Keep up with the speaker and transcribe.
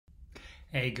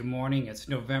Hey, good morning. It's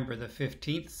November the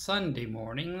 15th, Sunday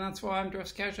morning. That's why I'm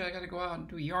dressed casual. I got to go out and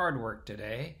do yard work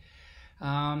today,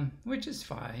 which is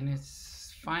fine.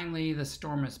 It's finally the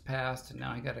storm has passed, and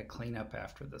now I got to clean up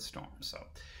after the storm.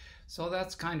 So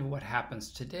that's kind of what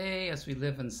happens today as we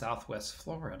live in Southwest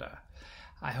Florida.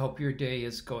 I hope your day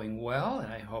is going well,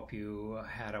 and I hope you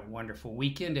had a wonderful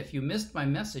weekend. If you missed my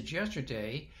message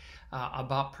yesterday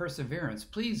about perseverance,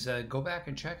 please go back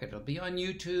and check it. It'll be on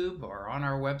YouTube or on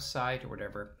our website or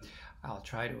whatever. I'll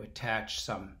try to attach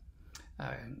some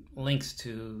links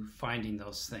to finding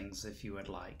those things if you would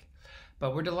like.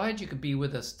 But we're delighted you could be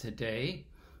with us today.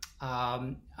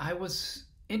 I was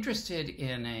interested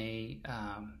in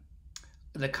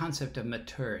the concept of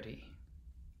maturity.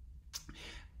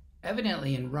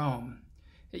 Evidently in Rome,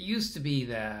 it used to be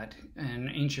that,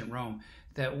 in ancient Rome,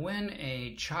 that when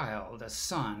a child, a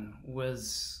son,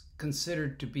 was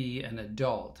considered to be an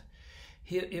adult,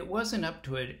 it wasn't up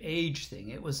to an age thing.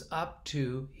 It was up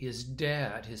to his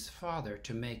dad, his father,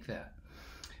 to make that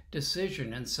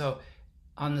decision. And so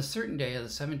on the certain day of the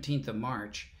 17th of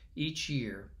March each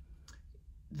year,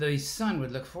 the son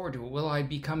would look forward to, will I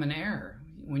become an heir?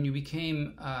 When you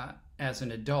became as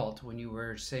an adult, when you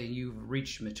were saying you've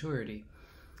reached maturity.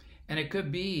 And it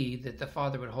could be that the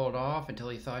father would hold off until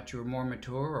he thought you were more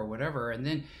mature or whatever. And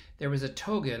then there was a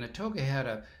toga, and a toga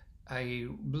had a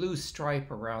blue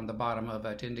stripe around the bottom of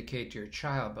it to indicate your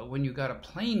child. But when you got a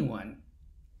plain one,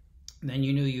 then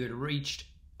you knew you had reached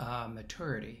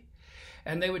maturity.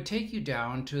 And they would take you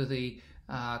down to the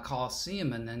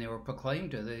Colosseum, and then they were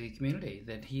proclaimed to the community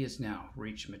that he has now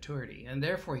reached maturity, and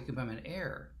therefore he could become an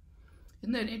heir.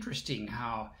 Isn't that interesting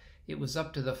how it was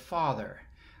up to the father?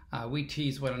 We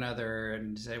tease one another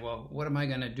and say, well, what am I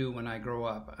going to do when I grow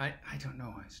up? I don't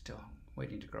know. I'm still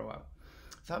waiting to grow up.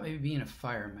 I thought maybe being a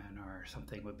fireman or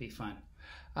something would be fun.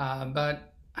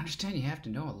 But understand you have to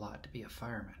know a lot to be a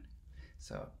fireman.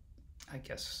 So I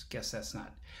guess that's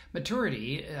not.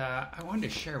 Maturity, I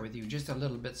wanted to share with you just a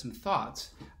little bit some thoughts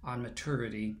on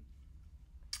maturity.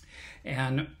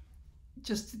 And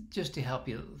just to help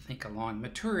you think along,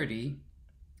 maturity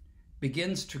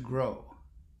begins to grow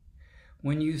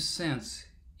when you sense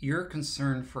your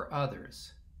concern for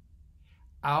others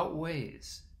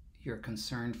outweighs your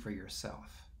concern for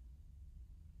yourself.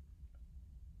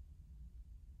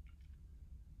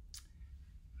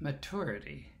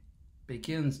 Maturity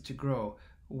begins to grow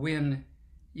when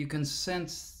you can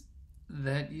sense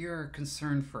that your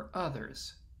concern for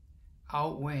others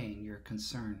outweighing your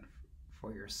concern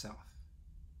for yourself.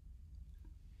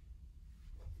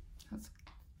 That's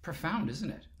profound, isn't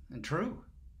it? And true.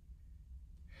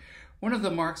 One of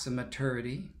the marks of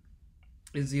maturity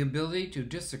is the ability to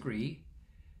disagree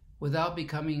without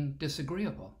becoming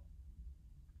disagreeable.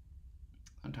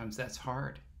 Sometimes that's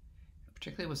hard,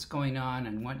 particularly what's going on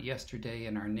and what yesterday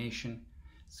in our nation,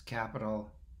 its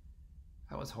capital,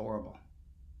 that was horrible.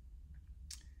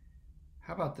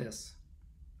 How about this?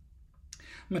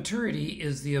 Maturity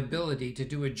is the ability to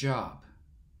do a job,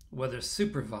 whether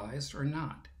supervised or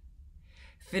not.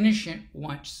 Finish it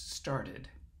once started.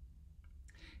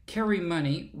 Carry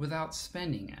money without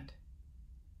spending it.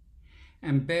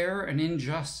 And bear an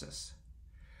injustice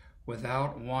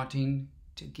without wanting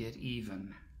to get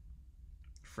even.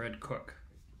 Fred Cook.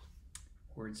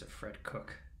 Words of Fred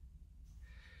Cook.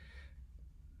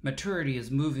 Maturity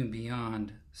is moving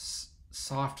beyond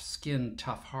soft skin,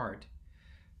 tough heart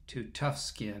to tough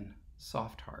skin,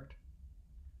 soft heart.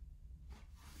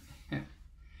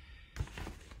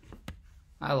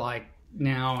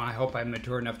 I hope I'm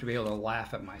mature enough to be able to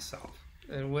laugh at myself.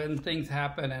 And when things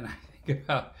happen and I think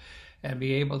about and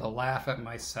be able to laugh at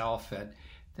myself at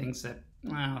things that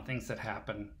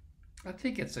happen, I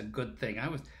think it's a good thing.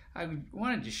 I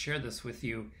wanted to share this with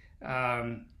you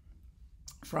from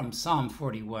Psalm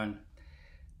 41.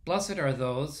 Blessed are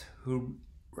those who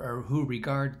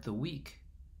regard the weak.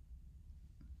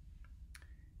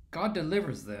 God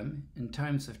delivers them in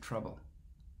times of trouble.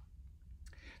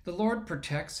 The Lord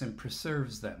protects and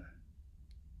preserves them.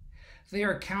 They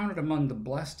are counted among the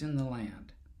blessed in the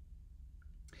land.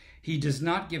 He does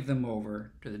not give them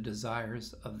over to the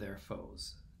desires of their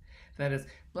foes. That is,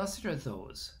 blessed are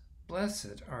those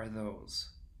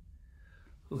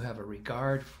who have a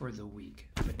regard for the weak.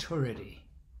 Maturity.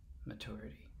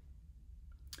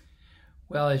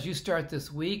 Well, as you start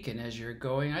this week and as you're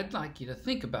going, I'd like you to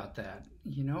think about that,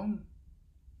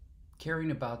 caring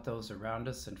about those around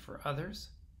us and for others.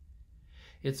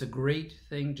 It's a great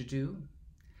thing to do.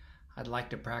 I'd like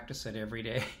to practice it every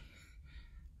day.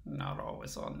 Not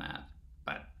always on that,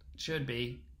 but should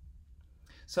be.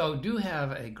 So do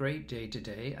have a great day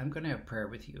today. I'm going to have prayer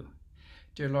with you.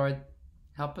 Dear Lord,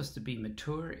 Help us to be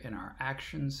mature in our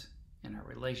actions and our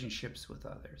relationships with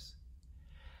others,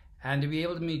 and to be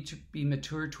able to be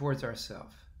mature towards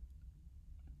ourselves.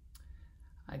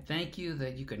 I thank you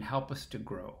that you can help us to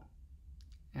grow.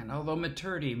 And although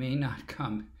maturity may not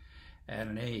come at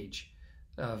an age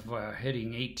of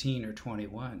hitting 18 or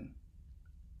 21,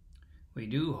 we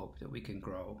do hope that we can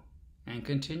grow and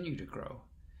continue to grow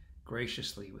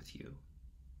graciously with you.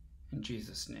 In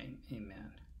Jesus' name,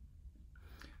 amen.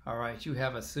 All right, you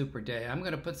have a super day. I'm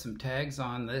going to put some tags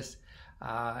on this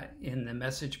in the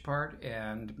message part,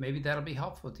 and maybe that'll be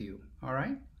helpful to you. All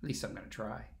right? At least I'm going to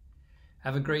try.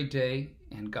 Have a great day,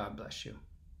 and God bless you.